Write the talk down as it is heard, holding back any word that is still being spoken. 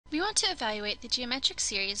We want to evaluate the geometric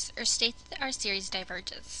series or state that our series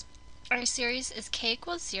diverges. Our series is k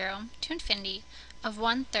equals 0 to infinity of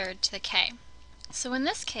 1/3 to the k. So in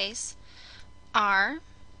this case, r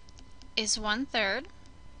is 1/3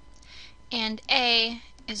 and a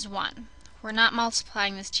is 1. We're not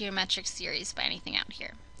multiplying this geometric series by anything out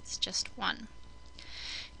here. It's just 1.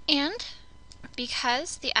 And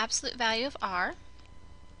because the absolute value of r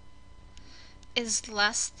is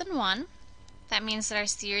less than 1, that means that our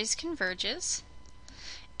series converges,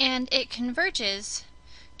 and it converges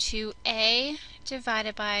to a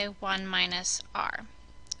divided by 1 minus r.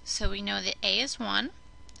 So we know that a is 1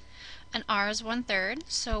 and r is 1/3,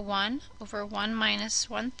 so 1 over 1 minus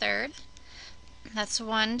 1/3. That's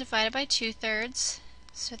 1 divided by 2/3,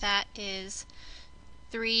 so that is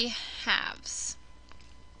 3/2.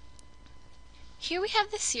 Here we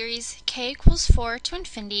have the series k equals 4 to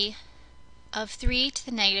infinity of 3 to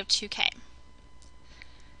the negative 2k.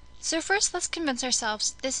 So first let's convince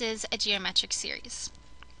ourselves this is a geometric series.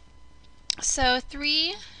 So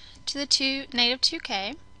 3 to the negative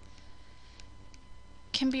 2k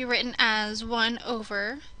can be written as 1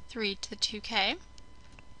 over 3 to the 2k,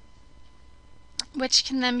 which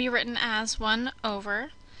can then be written as 1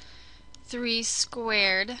 over 3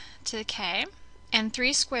 squared to the k, and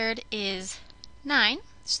 3 squared is 9,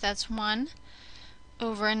 so that's 1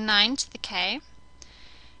 over 9 to the k,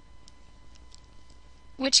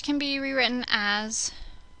 which can be rewritten as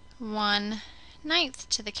 1/9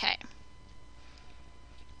 to the k.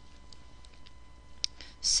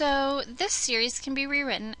 So this series can be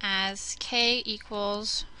rewritten as k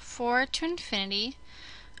equals 4 to infinity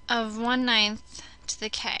of 1/9 to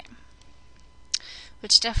the k,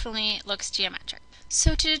 which definitely looks geometric.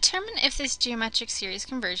 So to determine if this geometric series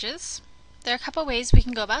converges, there are a couple ways we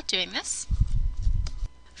can go about doing this.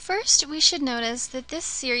 First, we should notice that this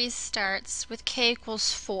series starts with k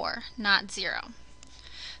equals 4, not 0.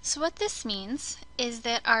 So what this means is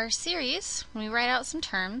that our series, when we write out some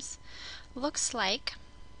terms, looks like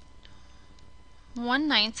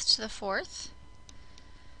 1/9 to the 4th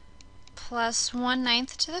plus 1/9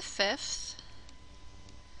 to the 5th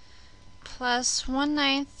plus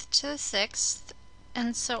 1/9 to the 6th,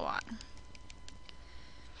 and so on.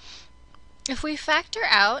 If we factor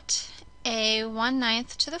out a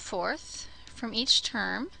 1/9 to the 4th from each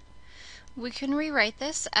term, we can rewrite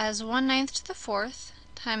this as 1/9 to the 4th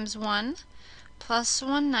times 1 plus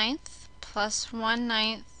 1/9 plus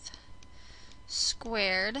 1/9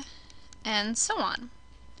 squared, and so on.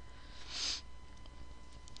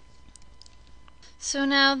 So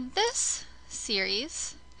now this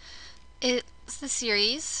series is the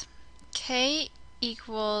series k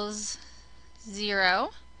equals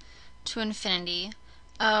 0 to infinity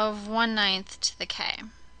of 1/9 to the k.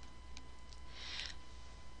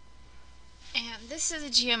 And this is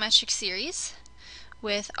a geometric series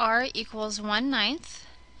with r equals 1/9,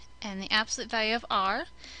 and the absolute value of r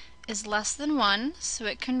is less than 1, so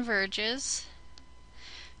it converges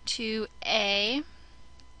to a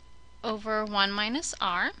over 1 minus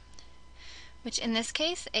r, which in this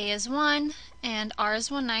case a is 1 and r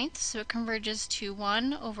is 1/9, so it converges to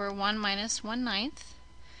 1 over 1 minus 1/9.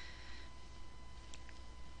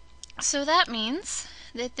 So that means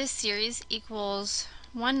that this series equals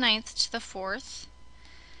 1/9 to the 4th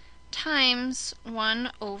times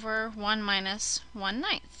 1 over 1 minus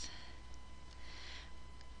 1/9,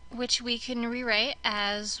 which we can rewrite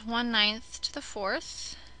as 1/9 to the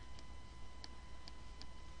 4th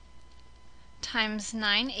times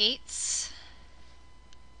 9/8,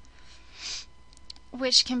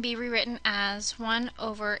 which can be rewritten as 1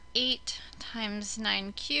 over 8 times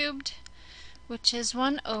 9 cubed, which is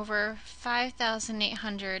 1 over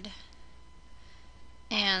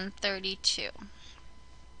 5,832.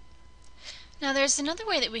 Now there's another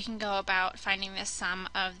way that we can go about finding the sum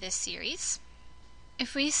of this series.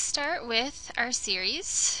 If we start with our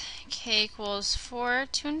series, k equals 4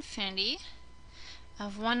 to infinity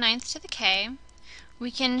of 1/9 to the k,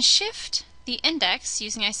 we can shift the index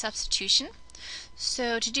using a substitution.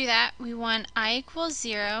 So to do that, we want I equals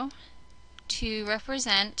 0 to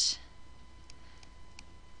represent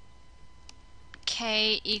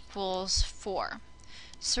k equals 4.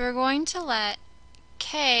 So we're going to let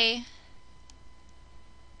k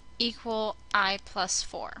equal I plus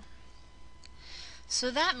 4.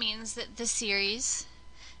 So that means that the series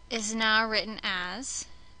is now written as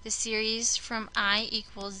the series from I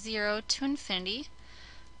equals 0 to infinity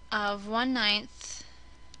of 1/9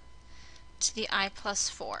 to the I plus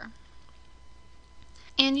 4.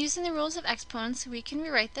 And using the rules of exponents, we can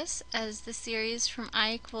rewrite this as the series from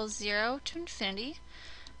I equals 0 to infinity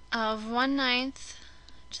of 1/9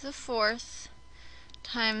 to the 4th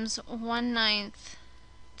times 1/9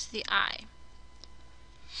 to the I.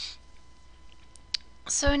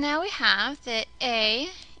 So now we have that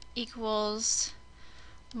A equals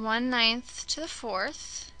 1/9 to the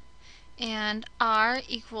 4th and R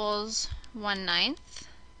equals 1/9.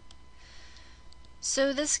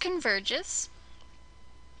 So this converges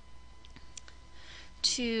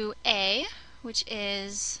to A, which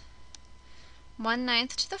is 1/9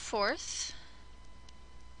 to the 4th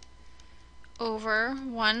over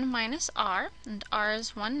 1 minus R, and R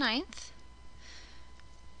is 1/9.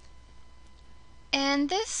 And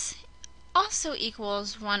this also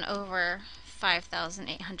equals 1 over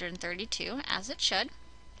 5,832, as it should.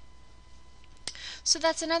 So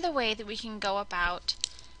that's another way that we can go about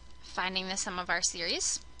finding the sum of our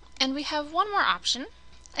series. And we have one more option.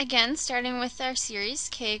 Again, starting with our series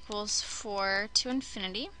k equals 4 to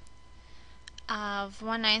infinity of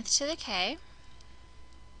 1/9 to the k.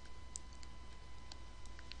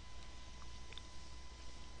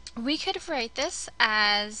 We could write this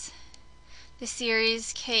as the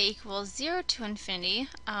series k equals 0 to infinity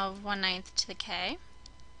of 1/9 to the k.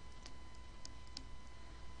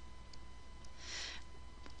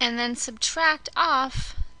 And then subtract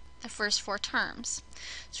off the first 4 terms.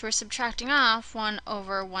 So we're subtracting off 1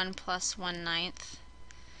 over 1 plus 1/9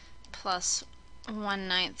 plus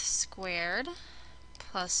 1/9 squared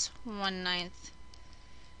plus 1/9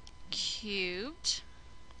 cubed.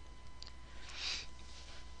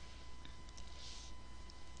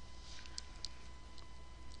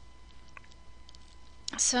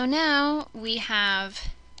 So now we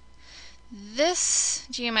have this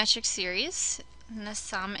geometric series, and the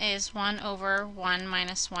sum is 1 over 1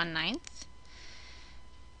 minus 1/9.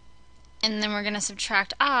 And then we're going to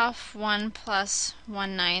subtract off 1 plus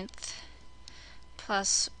 1/9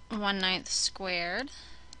 plus 1/9 squared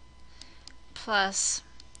plus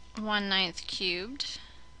 1/9 cubed.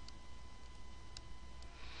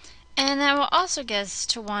 And that will also get us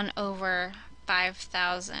to 1 over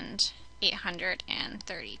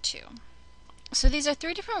 5,832. So these are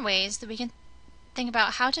 3 different ways that we can think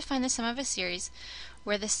about how to find the sum of a series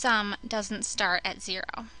where the sum doesn't start at 0.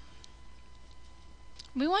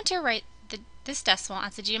 We want to write this decimal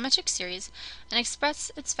as a geometric series and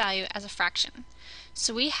express its value as a fraction.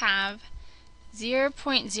 So we have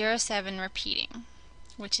 0.07 repeating,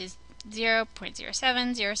 which is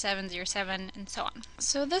 0.07, 07, 07, and so on.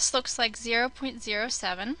 So this looks like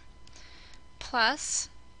 0.07 plus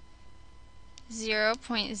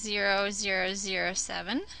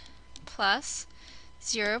 0.0007 plus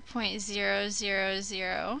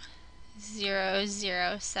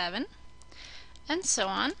 0.000007, and so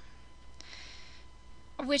on,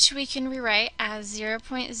 which we can rewrite as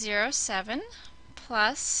 0.07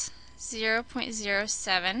 plus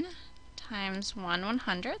 0.07 times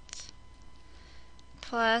 1/100th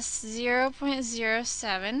plus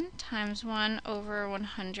 0.07 times 1 over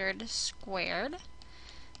 100 squared,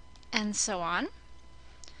 and so on.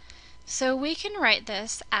 So we can write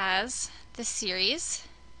this as the series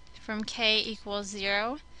from k equals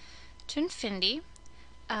 0 to infinity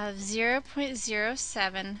of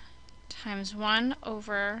 0.07 times 1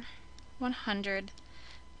 over 100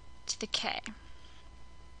 to the k.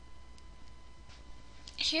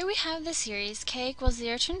 Here we have the series k equals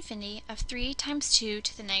 0 to infinity of 3 times 2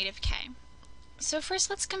 to the negative k. So first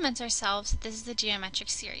let's convince ourselves that this is the geometric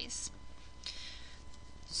series.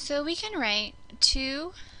 So we can write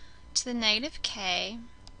 2 to the negative k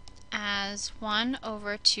as 1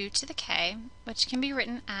 over 2 to the k, which can be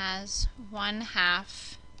written as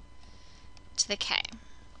 1/2 to the k.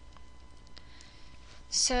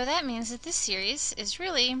 So that means that this series is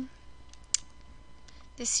really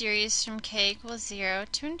the series from k equals 0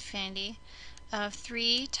 to infinity of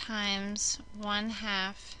 3 times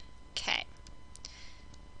 1/2 k.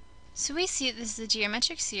 So we see that this is a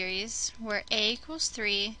geometric series where a equals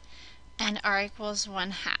 3 and r equals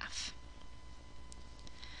 1/2.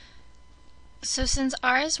 So since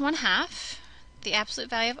r is 1/2, the absolute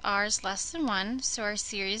value of r is less than 1, so our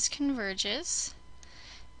series converges,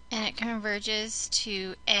 and it converges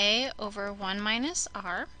to a over 1 minus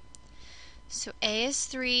r. So a is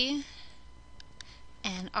 3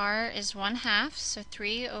 and r is 1/2, so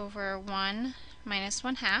 3 over 1 minus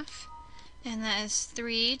 1/2, and that is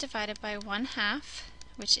 3 divided by 1/2,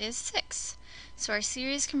 which is 6. So our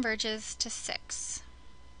series converges to 6.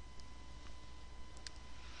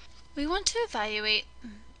 We want to evaluate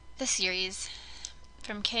the series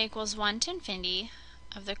from k equals 1 to infinity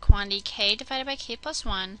of the quantity k divided by k plus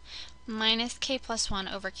 1 minus k plus 1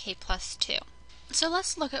 over k plus 2. So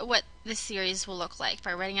let's look at what this series will look like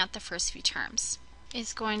by writing out the first few terms.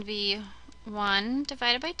 It's going to be 1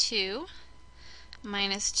 divided by 2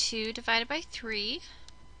 minus 2 divided by 3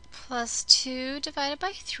 plus 2 divided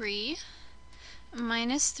by 3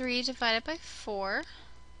 minus 3 divided by 4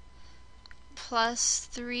 plus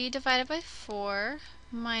 3 divided by 4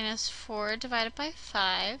 minus 4 divided by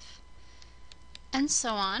 5, and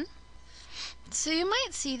so on. So you might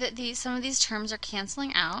see that some of these terms are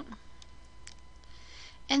canceling out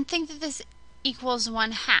and think that this equals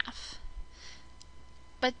 1/2.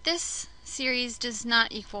 But this series does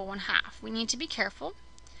not equal 1/2. We need to be careful,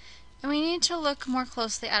 and we need to look more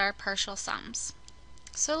closely at our partial sums.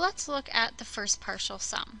 So let's look at the first partial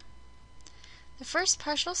sum. The first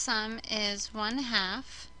partial sum is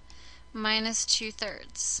 1/2 minus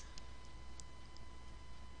 2/3.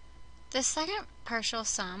 The second partial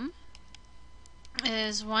sum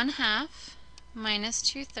is 1/2 minus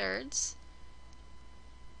 2/3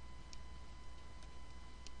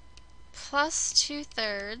 plus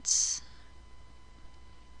 2/3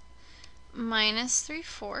 minus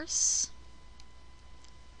 3/4.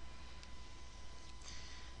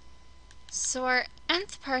 So our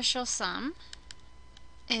nth partial sum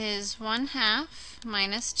is 1/2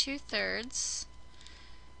 minus 2/3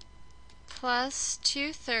 plus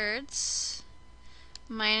 2/3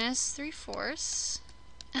 minus 3/4,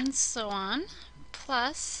 and so on,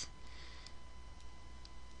 plus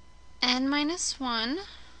n minus 1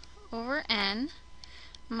 over n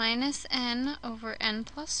minus n over n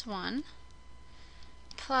plus 1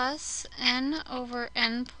 plus n over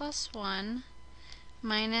n plus 1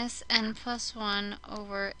 minus n plus 1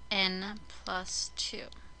 over n plus 2.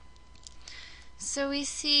 So we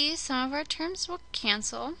see some of our terms will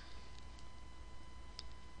cancel,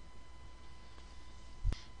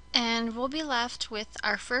 and we'll be left with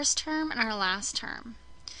our first term and our last term.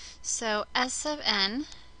 So S sub n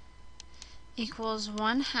equals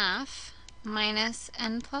 1/2 minus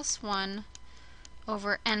n plus 1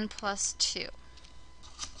 over n plus 2.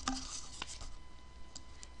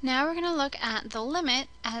 Now we're going to look at the limit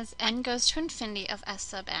as n goes to infinity of S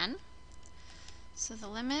sub n. So the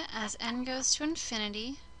limit as n goes to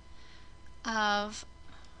infinity of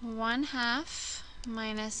 1/2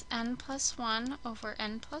 minus n plus 1 over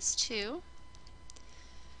n plus 2.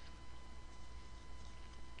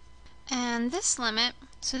 And this limit,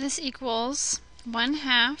 so this equals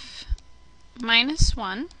 1/2 minus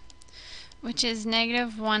 1, which is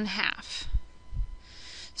negative 1/2.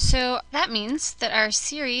 So that means that our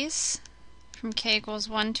series from k equals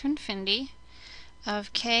 1 to infinity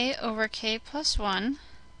of k over k plus 1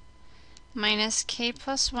 minus k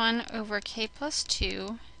plus 1 over k plus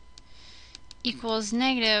 2 equals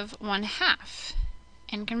negative 1/2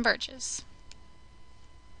 and converges.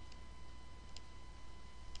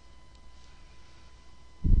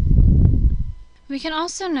 We can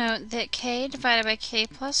also note that k divided by k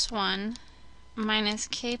plus 1 minus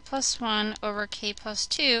k plus 1 over k plus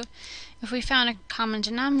 2, if we found a common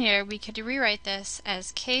denominator, we could rewrite this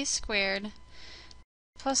as k squared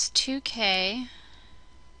plus 2k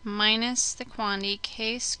minus the quantity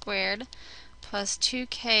k squared plus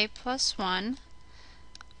 2k plus 1,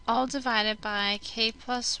 all divided by k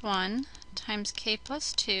plus 1 times k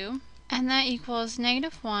plus 2, and that equals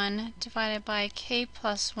negative 1 divided by k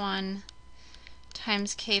plus 1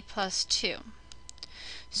 times k plus 2.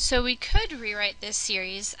 So we could rewrite this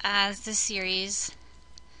series as the series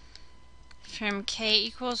from k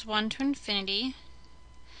equals 1 to infinity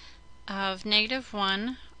of negative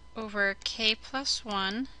 1 over k plus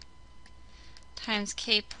 1 times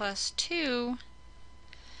k plus 2,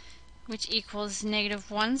 which equals negative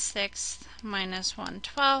 1/6 minus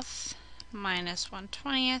 1/12 minus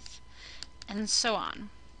 1/20, and so on.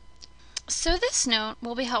 So this note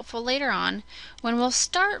will be helpful later on when we'll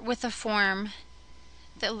start with a form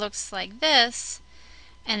that looks like this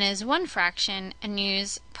and is one fraction, and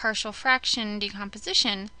use partial fraction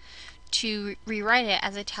decomposition to rewrite it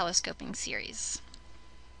as a telescoping series.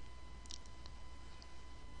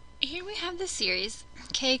 Here we have the series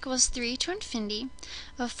k equals 3 to infinity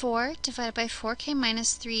of 4 divided by 4k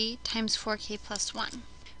minus 3 times 4k plus 1.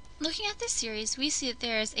 Looking at this series, we see that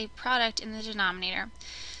there is a product in the denominator.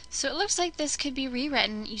 So it looks like this could be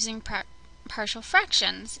rewritten using partial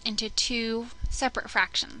fractions into two separate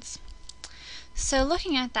fractions. So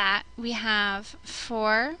looking at that, we have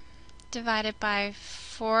 4 divided by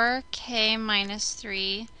 4k minus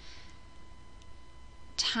 3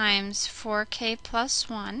 times 4k plus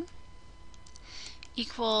 1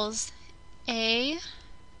 equals a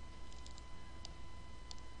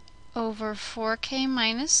over 4k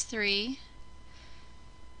minus 3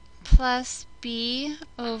 plus b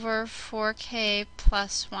over 4k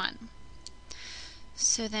plus 1.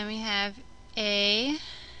 So then we have a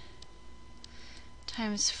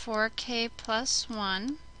times 4k plus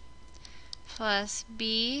 1 plus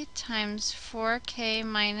b times 4k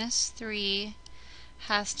minus 3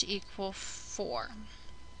 has to equal 4.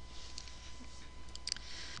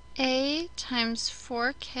 A times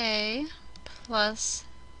 4k plus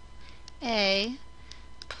a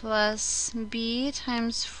plus b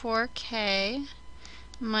times 4k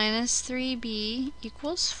minus 3b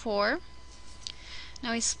equals 4.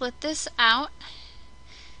 Now we split this out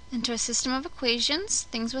into a system of equations,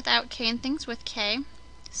 things without k and things with k.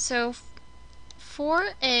 So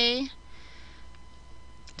 4a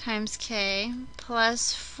times k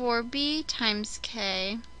plus 4b times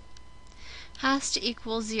k has to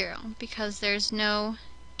equal 0 because there's no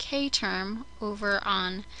k term over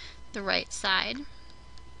on the right side.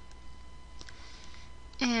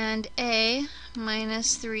 And a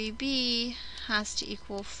minus 3b has to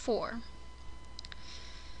equal 4.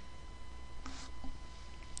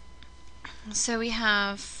 So we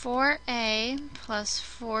have 4a plus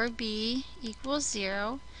 4b equals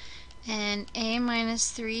 0, and a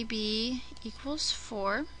minus 3b equals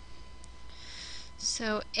 4.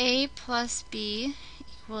 So a plus b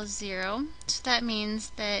equals 0. So that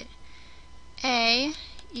means that a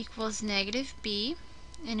equals negative b.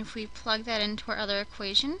 And if we plug that into our other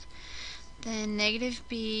equation, then negative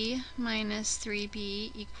b minus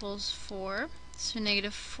 3b equals 4. So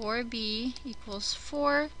negative 4b equals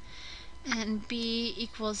 4, and b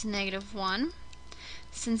equals negative 1.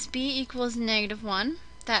 Since b equals negative 1,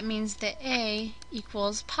 that means that a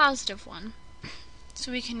equals positive 1.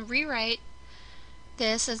 So we can rewrite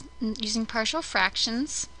this as using partial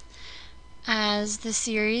fractions as the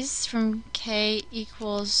series from k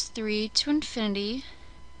equals 3 to infinity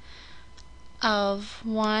of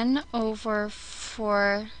 1 over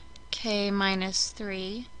 4k minus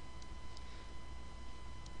 3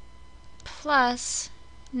 plus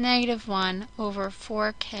negative 1 over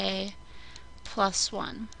 4k plus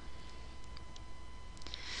 1.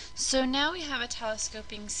 So now we have a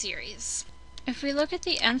telescoping series. If we look at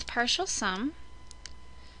the nth partial sum,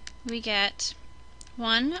 we get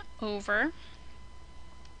 1 over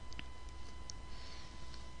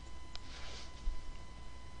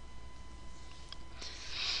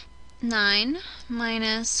 9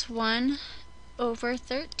 minus 1 over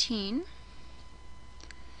 13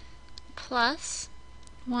 plus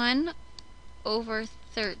 1 over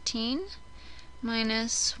 13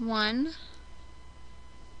 minus 1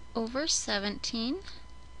 over 17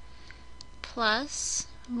 plus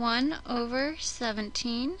 1 over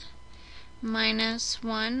 17 minus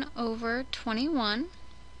 1 over 21,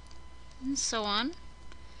 and so on,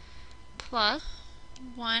 plus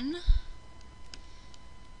 1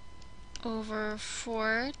 over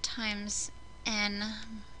 4 times n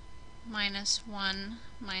minus 1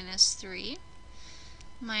 minus 3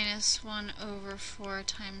 minus 1 over 4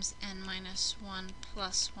 times n minus 1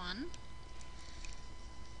 plus 1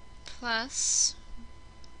 plus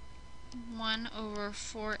 1 over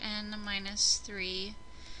 4n minus 3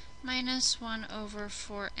 minus 1 over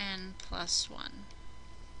 4n plus 1.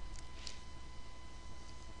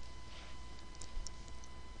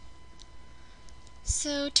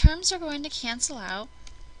 So terms are going to cancel out,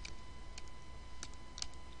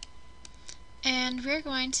 and we're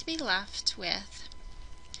going to be left with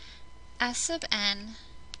s sub n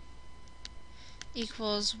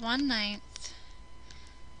equals 1/9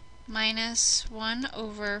 minus 1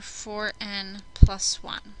 over 4n plus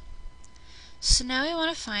 1. So now we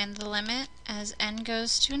want to find the limit as n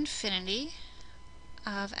goes to infinity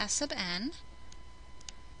of s sub n.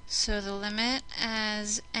 So the limit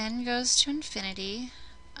as n goes to infinity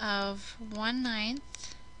of 1/9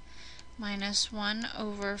 minus 1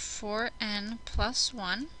 over 4n plus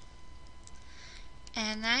 1,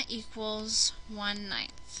 and that equals 1/9.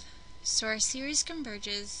 So our series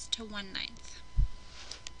converges to 1/9.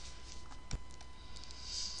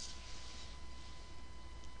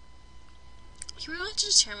 Here we want to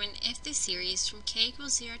determine if the series from k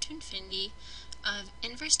equals 0 to infinity of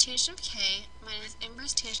inverse tangent of k minus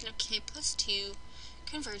inverse tangent of k plus 2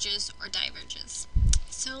 converges or diverges.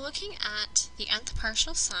 So looking at the nth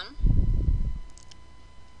partial sum,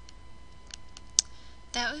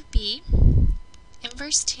 that would be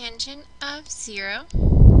inverse tangent of 0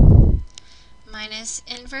 minus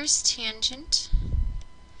inverse tangent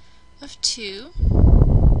of 2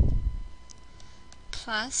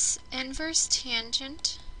 plus inverse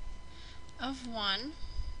tangent of 1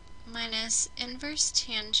 minus inverse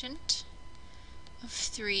tangent of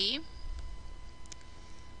 3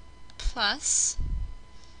 plus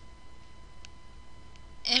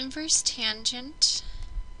inverse tangent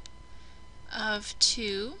of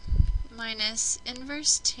 2 minus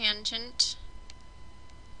inverse tangent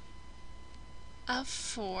of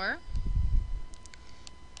 4,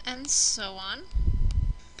 and so on,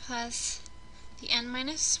 plus the n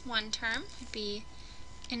minus 1 term would be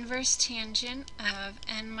inverse tangent of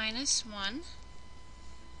n minus 1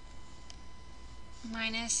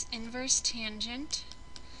 minus inverse tangent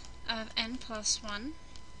of n plus 1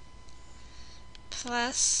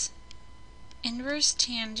 plus inverse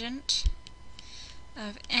tangent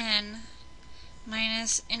of n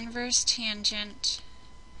minus inverse tangent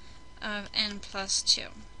of n plus 2.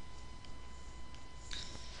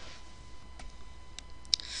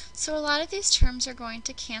 So a lot of these terms are going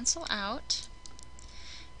to cancel out,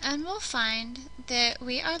 and we'll find that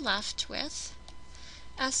we are left with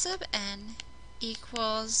S sub n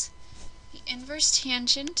equals the inverse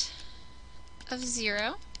tangent of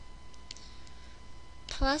 0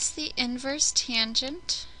 plus the inverse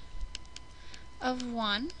tangent of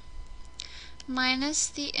 1 minus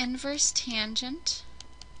the inverse tangent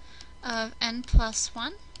of n plus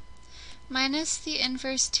 1 minus the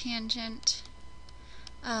inverse tangent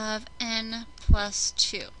of n plus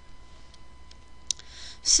 2.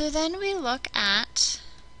 So then we look at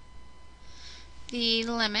the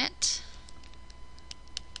limit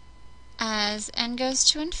as n goes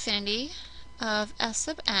to infinity of S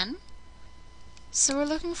sub n. So we're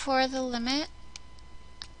looking for the limit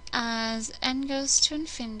as n goes to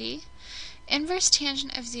infinity. Inverse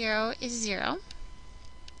tangent of 0 is 0.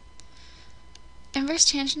 Inverse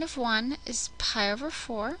tangent of 1 is pi over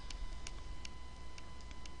 4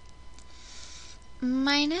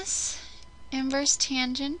 minus inverse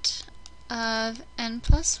tangent of n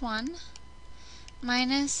plus 1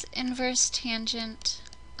 minus inverse tangent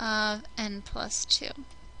of n plus 2.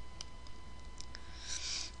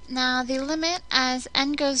 Now the limit as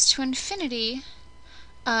n goes to infinity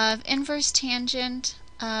of inverse tangent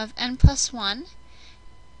of n plus 1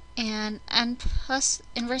 and n plus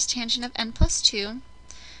inverse tangent of n plus 2,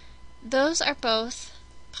 those are both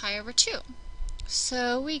pi over 2.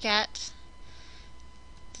 So we get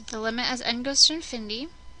the limit as n goes to infinity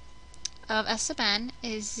of S sub n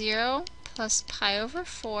is 0 plus pi over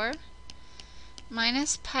 4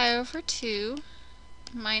 minus pi over 2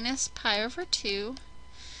 minus pi over 2,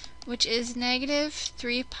 which is negative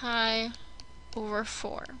 3 pi over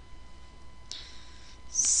 4.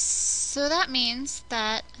 So that means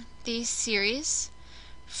that the series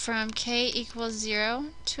from k equals 0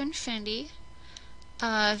 to infinity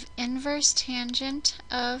of inverse tangent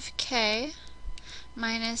of k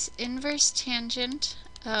minus inverse tangent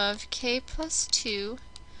of k plus 2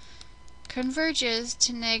 converges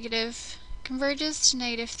to negative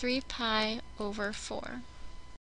 3 pi over 4.